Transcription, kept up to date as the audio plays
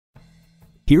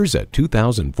Here's a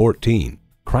 2014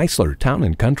 Chrysler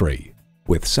Town & Country.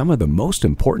 With some of the most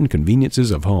important conveniences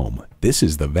of home, this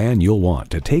is the van you'll want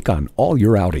to take on all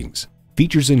your outings.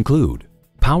 Features include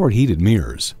power heated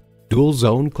mirrors, dual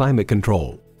zone climate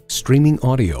control, streaming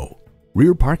audio,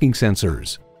 rear parking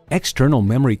sensors, external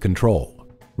memory control,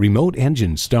 remote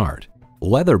engine start,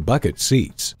 leather bucket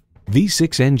seats,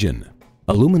 V6 engine,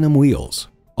 aluminum wheels,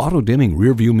 auto-dimming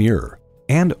rearview mirror,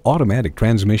 and automatic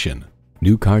transmission.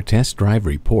 New Car Test Drive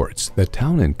reports the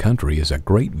Town & Country is a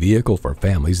great vehicle for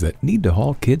families that need to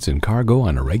haul kids and cargo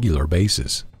on a regular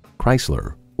basis.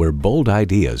 Chrysler, where bold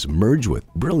ideas merge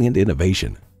with brilliant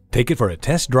innovation. Take it for a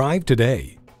test drive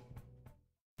today.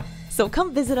 So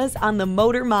come visit us on the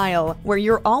Motor Mile, where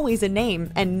you're always a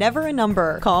name and never a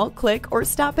number. Call, click, or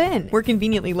stop in. We're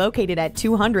conveniently located at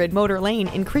 200 Motor Lane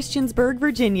in Christiansburg,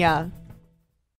 Virginia.